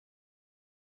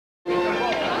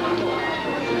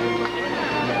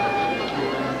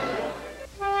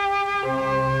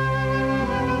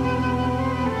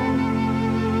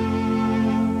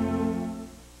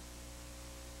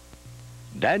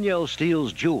Danielle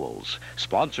steals jewels,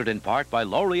 sponsored in part by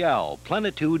L'Oreal,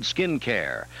 Plentiude Skin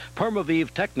Care,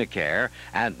 Permavive Technicare,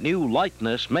 and new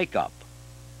Lightnesse makeup.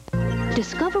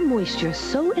 Discover moisture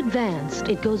so advanced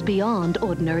it goes beyond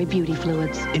ordinary beauty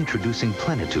fluids. Introducing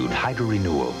Plentitude Hydro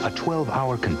Renewal, a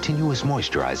 12-hour continuous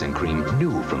moisturizing cream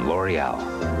new from L'Oreal.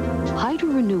 Hydro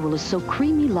Renewal is so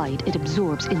creamy light it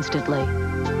absorbs instantly.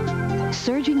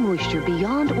 Surging moisture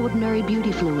beyond ordinary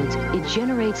beauty fluids, it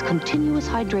generates continuous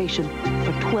hydration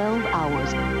for 12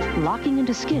 hours, locking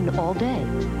into skin all day.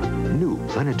 New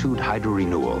Plentitude Hydro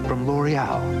Renewal from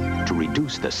L'Oreal to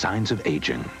reduce the signs of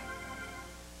aging.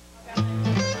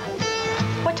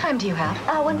 What time do you have?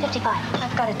 1:55.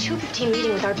 I've got a 2:15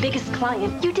 meeting with our biggest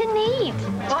client. You didn't eat.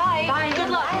 Bye. Bye. Good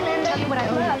luck. Bye, Tell you what I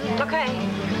owe you. Okay.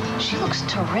 She looks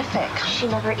terrific. She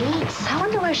never eats. I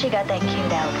wonder where she got that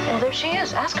kid out. Well, there she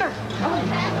is. Ask her.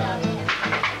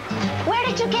 Where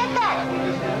did you get that?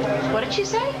 What did she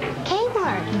say?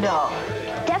 K-Mart. No.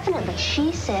 Definitely.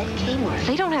 She said K-Mart.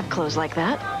 They don't have clothes like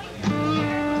that.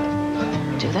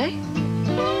 Do they?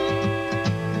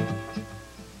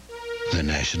 The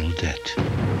national debt.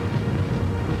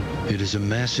 It is a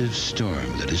massive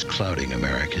storm that is clouding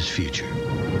America's future.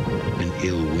 An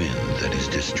ill wind that is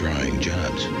destroying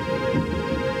jobs.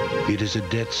 It is a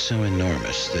debt so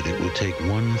enormous that it will take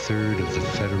 1/3 of the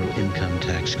federal income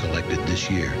tax collected this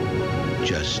year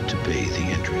just to pay the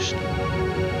interest.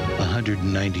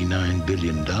 $199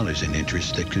 billion in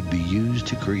interest that could be used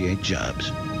to create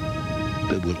jobs,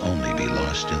 but will only be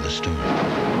lost in the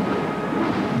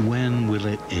storm. When will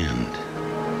it end?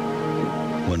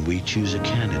 When we choose a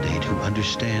candidate who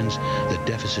understands that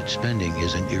deficit spending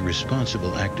is an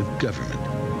irresponsible act of government,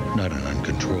 not an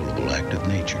uncontrollable act of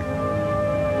nature.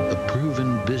 A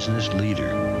proven business leader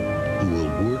who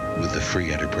will work with the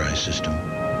free enterprise system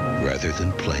rather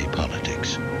than play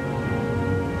politics.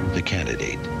 The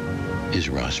candidate is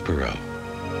Ross Perot.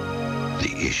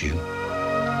 The issue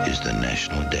is the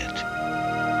national debt.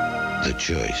 The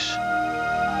choice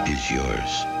is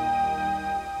yours.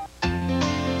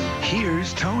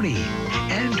 Here's Tony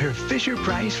and her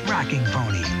Fisher-Price rocking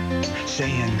pony,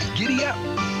 saying, giddy up,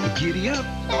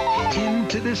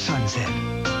 into the sunset.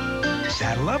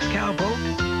 Saddle up,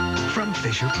 cowpoke, from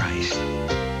Fisher-Price.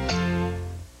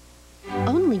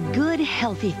 Only good,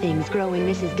 healthy things grow in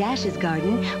Mrs. Dash's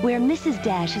garden, where Mrs.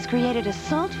 Dash has created a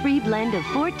salt-free blend of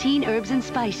 14 herbs and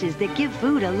spices that give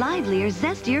food a livelier,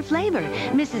 zestier flavor.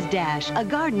 Mrs. Dash, a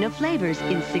garden of flavors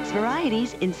in 6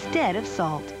 varieties instead of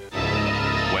salt.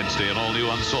 Wednesday, an all-new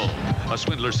Unsolved. A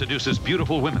swindler seduces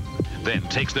beautiful women, then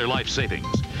takes their life savings.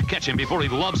 Catch him before he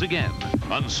loves again.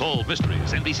 Unsolved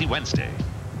Mysteries, NBC Wednesday.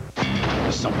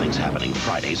 Something's happening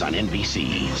Fridays on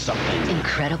NBC. Something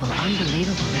incredible,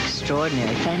 unbelievable,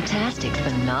 extraordinary, fantastic,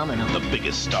 phenomenal. The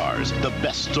biggest stars, the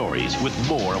best stories with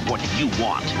more of what you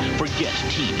want. Forget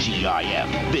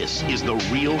T.G.I.P. This is the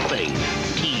real thing.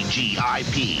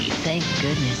 T.G.I.P. Thank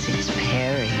goodness it's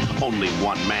Perry. Only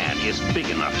one man is big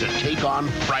enough to take on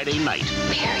Friday night.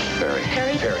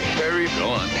 Perry. Go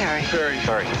on. Perry.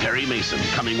 Perry Mason,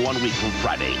 coming 1 week from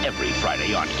Friday, every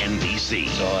Friday on NBC.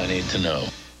 That's all I need to know.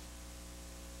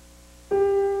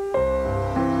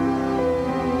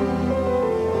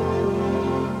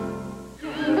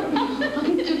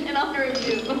 In honor of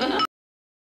you.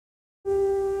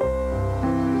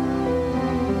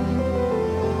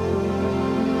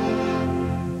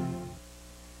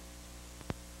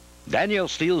 Danielle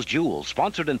steals jewels,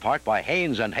 sponsored in part by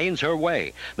Hanes and Hanes Her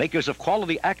Way, makers of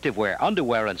quality activewear,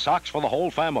 underwear, and socks for the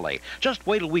whole family. Just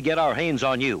wait till we get our Hanes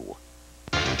on you.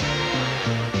 Boy,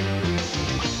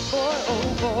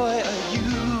 oh boy, are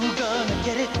you gonna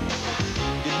get it?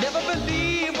 You never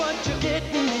believe what you're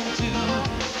getting into.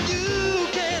 You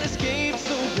can't escape,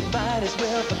 so you might as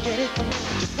well forget it.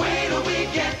 Just wait till we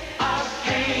get our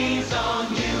Hanes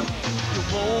on you. You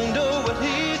won't know what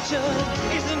hit you,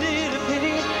 isn't it a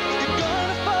pity? You're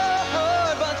gonna fall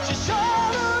hard, but you sure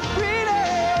look pretty.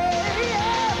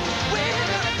 Yeah, we're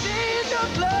gonna change your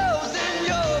clothes and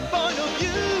your point of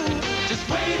view. Just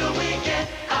wait till we get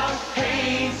our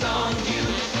Hanes on you.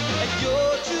 And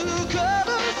your true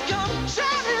colors come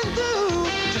shining through.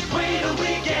 Just wait till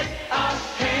we get our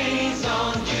Hanes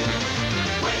on you.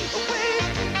 Wait,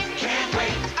 can't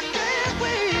wait, I can't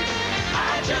wait.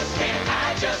 I just can't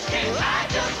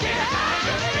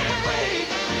wait.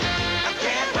 I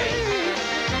can't wait.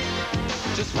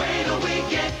 Just wait till we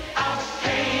get our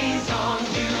Hanes on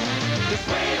you. Just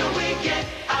wait till we get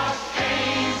our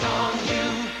Hanes on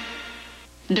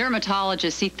you.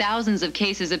 Dermatologists see thousands of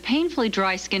cases of painfully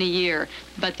dry skin a year,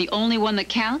 but the only one that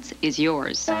counts is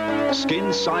yours.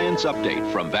 Skin Science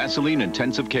Update from Vaseline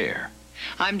Intensive Care.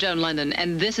 I'm Joan Lunden,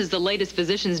 and this is the latest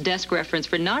physician's desk reference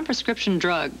for non-prescription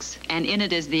drugs. And in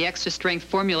it is the extra-strength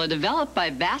formula developed by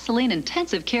Vaseline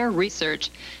Intensive Care Research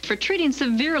for treating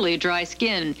severely dry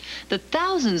skin. The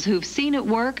thousands who've seen it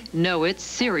work know it's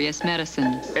serious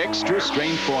medicine.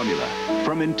 Extra-strength formula.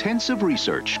 From intensive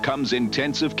research comes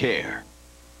intensive care.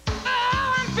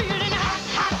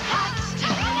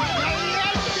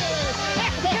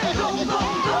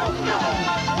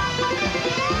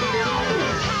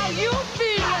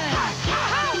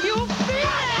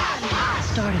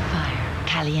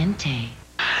 Caliente.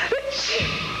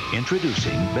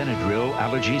 Introducing Benadryl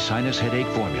Allergy Sinus Headache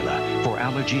Formula for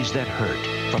allergies that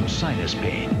hurt, from sinus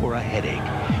pain or a headache.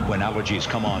 When allergies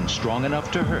come on strong enough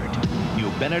to hurt, new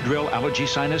Benadryl Allergy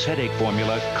Sinus Headache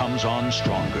Formula comes on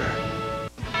stronger.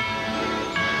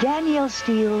 Danielle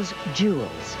Steele's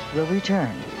Jewels will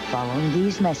return following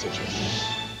these messages.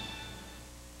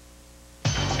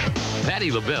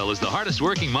 Patti LaBelle is the hardest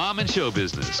working mom in show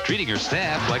business, treating her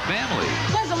staff like family.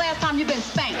 When's the last time you've been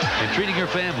spanked? And treating her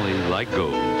family like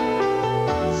gold.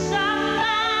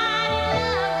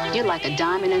 You're like a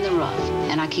diamond in the rough,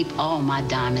 and I keep all my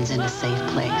diamonds in a safe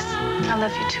place. I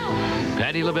love you too.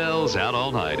 Patti LaBelle's out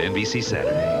all night, NBC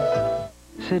Saturday.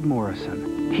 Sid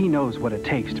Morrison. He knows what it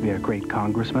takes to be a great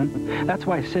congressman. That's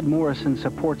why Sid Morrison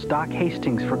supports Doc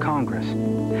Hastings for Congress.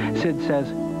 Sid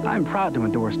says, I'm proud to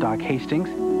endorse Doc Hastings,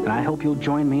 and I hope you'll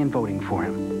join me in voting for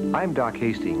him. I'm Doc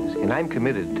Hastings, and I'm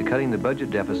committed to cutting the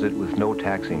budget deficit with no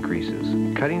tax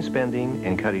increases, cutting spending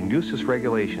and cutting useless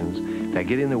regulations that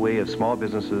get in the way of small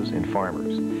businesses and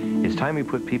farmers. It's time we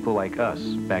put people like us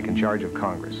back in charge of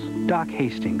Congress. Doc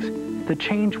Hastings, the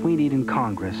change we need in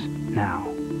Congress now.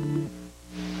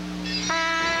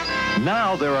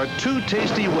 Now there are 2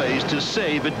 tasty ways to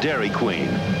save at Dairy Queen.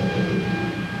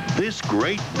 This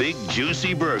great, big,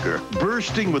 juicy burger,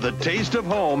 bursting with a taste of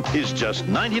home, is just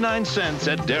 99 cents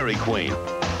at Dairy Queen.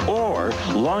 Or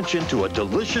launch into a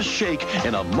delicious shake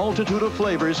in a multitude of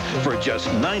flavors for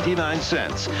just 99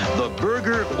 cents. The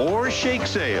burger or shake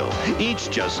sale,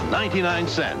 each just 99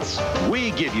 cents.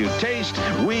 We give you taste,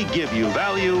 we give you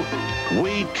value,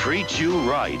 we treat you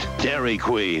right. Dairy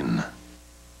Queen.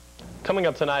 Coming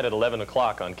up tonight at 11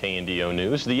 o'clock on KNDO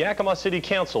News, the Yakima City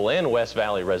Council and West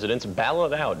Valley residents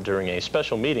ballot out during a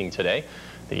special meeting today.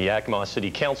 The Yakima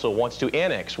City Council wants to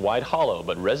annex White Hollow,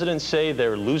 but residents say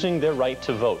they're losing their right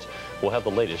to vote. We'll have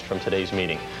the latest from today's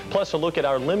meeting. Plus, a look at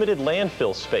our limited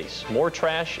landfill space. More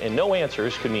trash and no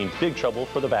answers could mean big trouble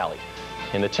for the valley.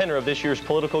 And the tenor of this year's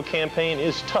political campaign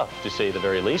is tough, to say the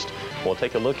very least. We'll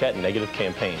take a look at negative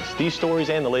campaigns. These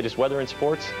stories and the latest weather and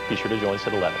sports, be sure to join us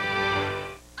at 11.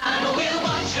 I'm a wheel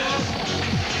watcher.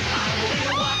 I'm a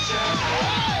wheel watcher.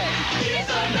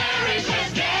 It's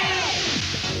America's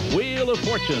game. Wheel of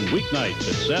Fortune, weeknights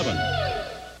at 7.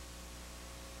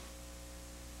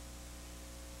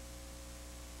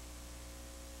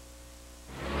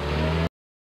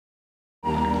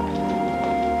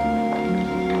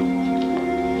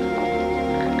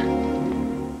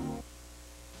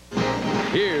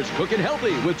 Here's Cookin'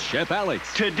 Healthy with Chef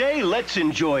Alex. Today, let's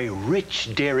enjoy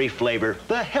rich dairy flavor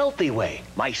the healthy way.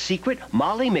 My secret,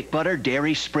 Molly McButter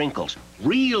Dairy Sprinkles.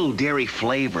 Real dairy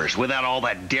flavors without all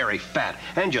that dairy fat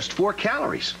and just 4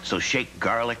 calories. So shake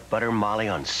garlic butter Molly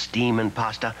on steaming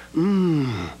pasta.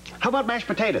 How about mashed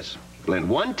potatoes? Blend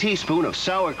 1 teaspoon of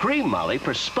sour cream Molly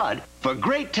per spud for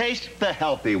great taste the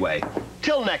healthy way.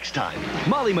 Till next time.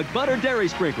 Molly McButter Dairy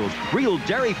Sprinkles. Real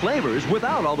dairy flavors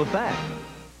without all the fat.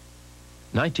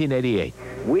 1988.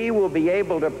 We will be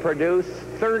able to produce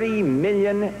 30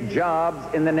 million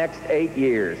jobs in the next 8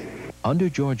 years. Under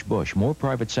George Bush, more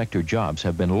private sector jobs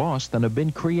have been lost than have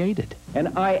been created.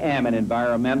 And I am an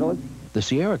environmentalist. The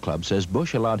Sierra Club says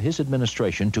Bush allowed his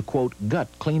administration to, quote, gut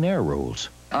clean air rules.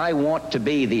 I want to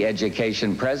be the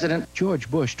education president.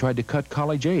 George Bush tried to cut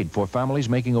college aid for families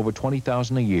making over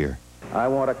 $20,000 a year. I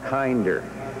want a kinder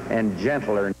and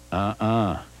gentler.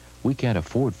 We can't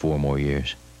afford 4 more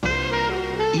years.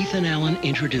 Ethan Allen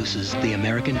introduces the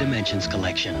American Dimensions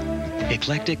Collection.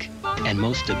 Eclectic and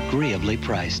most agreeably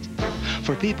priced.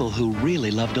 For people who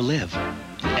really love to live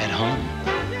at home.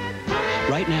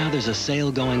 Right now, there's a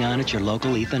sale going on at your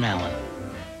local Ethan Allen.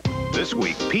 This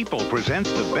week, People presents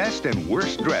the best and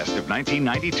worst dressed of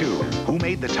 1992. Who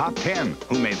made the top 10?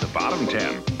 Who made the bottom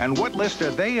 10? And what list are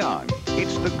they on?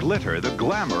 It's the glitter, the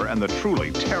glamour, and the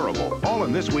truly terrible. All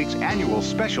in this week's annual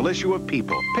special issue of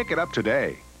People. Pick it up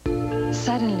today.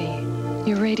 Suddenly,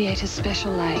 you radiate a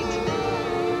special light,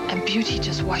 and beauty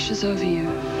just washes over you.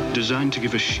 Designed to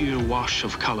give a sheer wash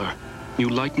of color. New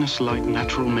Lightnesse Light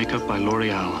Natural Makeup by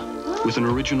L'Oreal. with an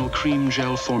original cream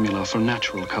gel formula for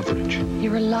natural coverage.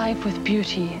 You're alive with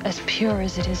beauty, as pure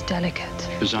as it is delicate.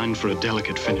 Designed for a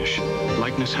delicate finish,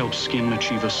 Lightnesse helps skin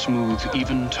achieve a smooth,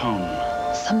 even tone.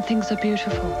 Some things are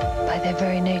beautiful by their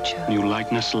very nature. New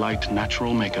Lightnesse Light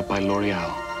Natural Makeup by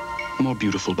L'Oreal. More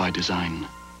beautiful by design.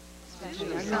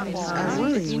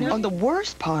 Oh, the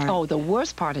worst part. Oh, the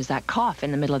worst part is that cough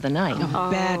in the middle of the night.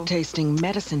 Bad tasting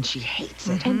medicine. She hates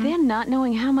it. And then not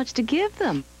knowing how much to give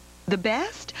them. The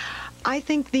best? I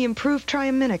think the improved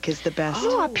Triaminic is the best.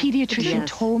 Oh, a pediatrician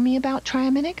told me about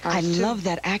Triaminic. I love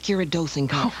that accurate dosing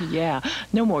code. Oh, yeah.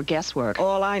 No more guesswork.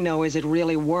 All I know is it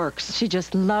really works. She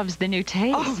just loves the new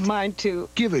taste. Oh, mine too.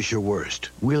 Give us your worst.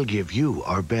 We'll give you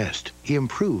our best.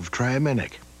 Improved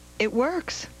Triaminic. It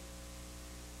works.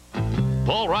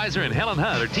 Paul Reiser and Helen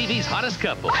Hunt are TV's hottest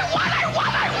couple. I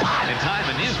won! And Time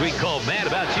and Newsweek called Mad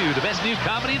About You the best new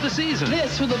comedy of the season.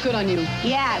 This would look good on you.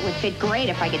 Yeah, it would fit great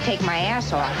if I could take my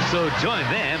ass off. So join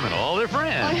them and all their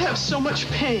friends. I have so much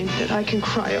pain that I can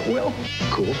cry at will.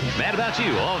 Cool. Mad About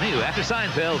You, all new after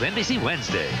Seinfeld, NBC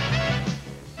Wednesday.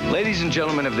 Ladies and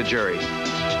gentlemen of the jury,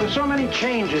 with so many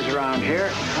changes around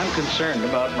here, I'm concerned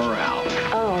about morale.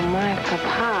 Oh, my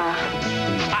papa.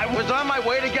 I was on my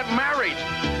way to get married.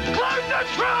 Close the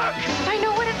truck! I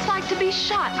know what it's like to be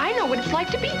shot. I know what it's like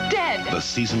to be dead. The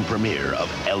season premiere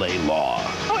of L.A. Law.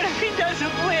 What if he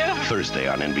doesn't live? Thursday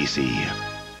on NBC.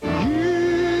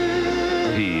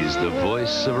 He's the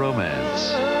voice of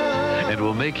romance and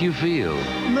will make you feel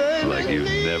like you've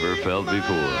never felt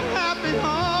before.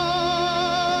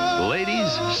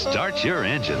 Ladies, start your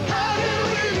engine.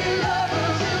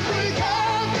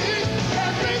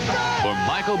 For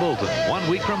Michael Bolton, 1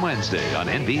 week from Wednesday on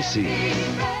NBC.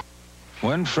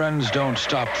 When friends don't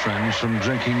stop friends from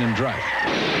drinking and driving,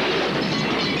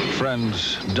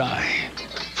 friends die.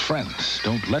 Friends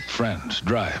don't let friends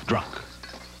drive drunk.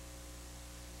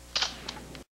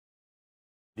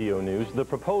 KNDO News, the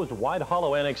proposed Wide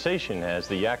Hollow annexation has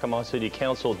the Yakima City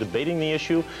Council debating the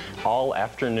issue all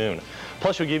afternoon.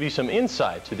 Plus, we'll give you some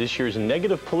insight to this year's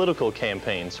negative political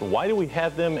campaigns. Why do we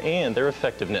have them and their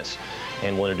effectiveness?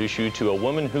 And we'll introduce you to a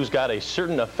woman who's got a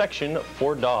certain affection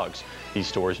for dogs. These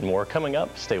stories and more coming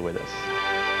up. Stay with us.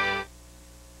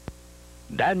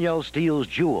 Danielle steals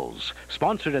jewels,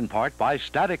 sponsored in part by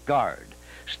Static Guard.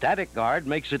 Static Guard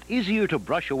makes it easier to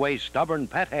brush away stubborn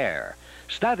pet hair.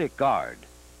 Static Guard.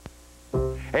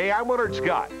 Hey, I'm Willard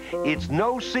Scott. It's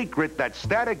no secret that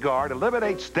Static Guard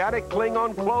eliminates static cling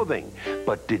on clothing.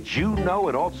 But did you know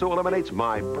it also eliminates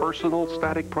my personal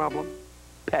static problem?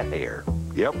 Pet hair.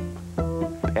 Yep,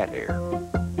 pet hair.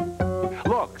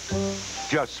 Look,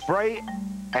 just spray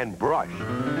and brush.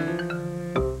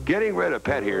 Getting rid of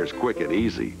pet hair is quick and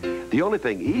easy. The only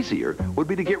thing easier would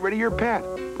be to get rid of your pet.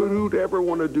 But who'd ever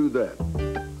want to do that?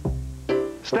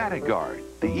 Static Guard,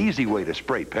 the easy way to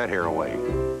spray pet hair away.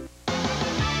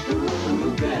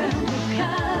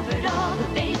 Covered all the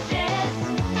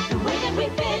bases. The way that we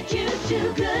fit you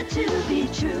too good to be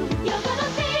true. You're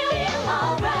gonna feel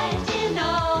all right in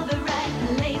all the right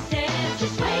places.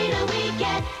 Just wait till we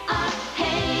get our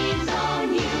hands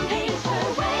on you. Hanes Her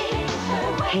Way,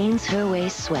 Her Way. Hanes Her Way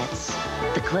sweats.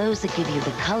 The clothes that give you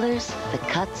the colors, the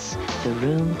cuts, the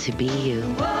room to be you.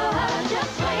 Whoa,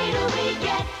 just wait till we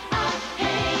get our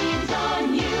hands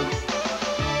on you.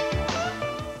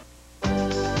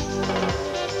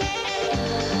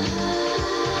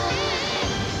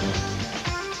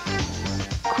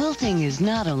 Quilting is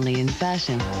not only in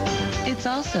fashion, it's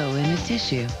also in a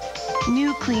tissue.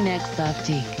 New Kleenex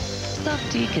Softique.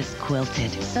 Softique is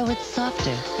quilted, so it's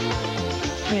softer,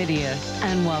 prettier,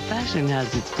 and while fashion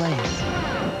has its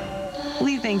place,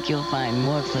 we think you'll find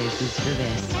more places for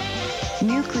this.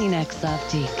 New Kleenex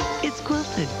Softique. It's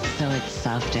quilted, so it's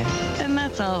softer, and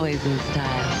that's always in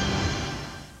style.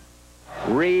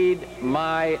 Read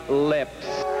my lips.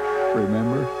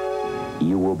 Remember,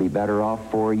 you will be better off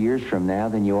 4 years from now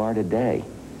than you are today.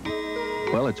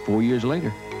 Well, it's 4 years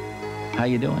later. How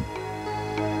you doing?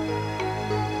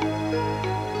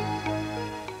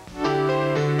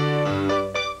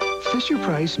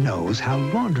 Fisher-Price knows how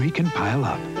laundry can pile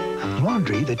up.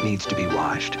 Laundry that needs to be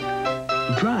washed,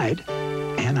 dried,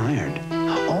 and ironed.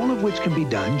 All of which can be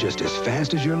done just as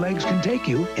fast as your legs can take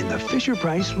you in the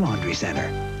Fisher-Price Laundry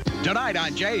Center. Tonight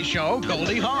on Jay's show,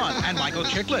 Goldie Hawn and Michael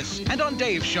Chiklis. And on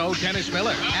Dave's show, Dennis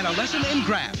Miller. And a lesson in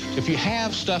craft. If you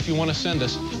have stuff you want to send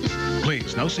us,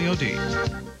 please, no COD.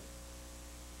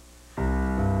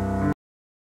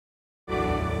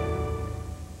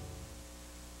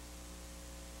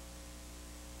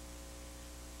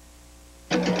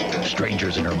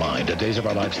 Strangers in Her Mind, a Days of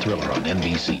Our Lives thriller on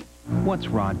NBC. What's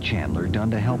Rod Chandler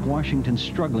done to help Washington's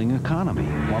struggling economy?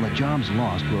 While the jobs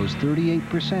lost rose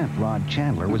 38%, Rod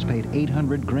Chandler was paid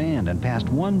 $800 grand and passed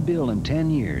one bill in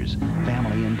 10 years.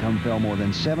 Family income fell more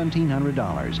than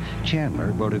 $1,700.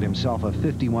 Chandler voted himself a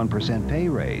 51% pay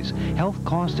raise. Health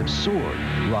costs have soared.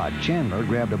 Rod Chandler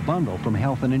grabbed a bundle from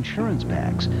health and insurance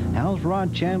packs. How's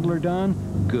Rod Chandler done?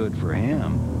 Good for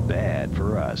him. Bad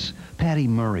for us. Patty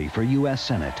Murray for U.S.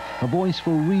 Senate. A voice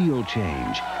for real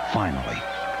change. Finally.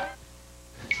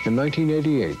 In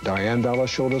 1988, Diane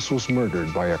Balashiotis was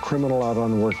murdered by a criminal out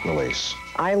on work release.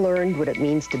 I learned what it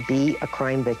means to be a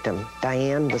crime victim.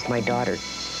 Diane was my daughter.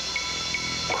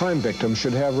 Crime victims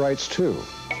should have rights too.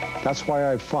 That's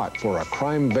why I've fought for a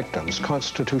crime victims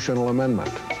constitutional amendment.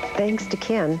 Thanks to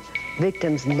Ken,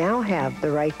 victims now have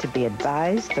the right to be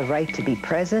advised, the right to be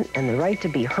present, and the right to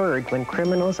be heard when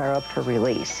criminals are up for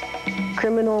release.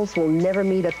 Criminals will never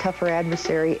meet a tougher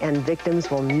adversary, and victims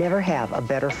will never have a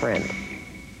better friend.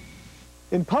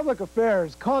 In public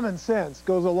affairs, common sense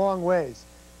goes a long ways.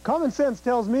 Common sense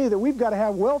tells me that we've got to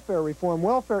have welfare reform.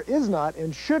 Welfare is not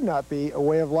and should not be a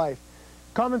way of life.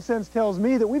 Common sense tells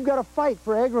me that we've got to fight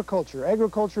for agriculture.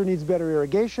 Agriculture needs better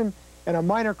irrigation and a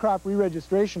minor crop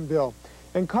re-registration bill.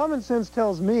 And common sense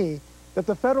tells me that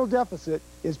the federal deficit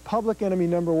is public enemy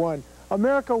number one.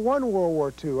 America won World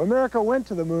War II. America went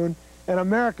to the moon, and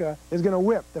America is going to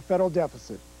whip the federal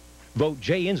deficit. Vote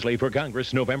Jay Inslee for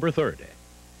Congress November 3rd.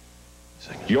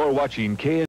 You're watching KNDO.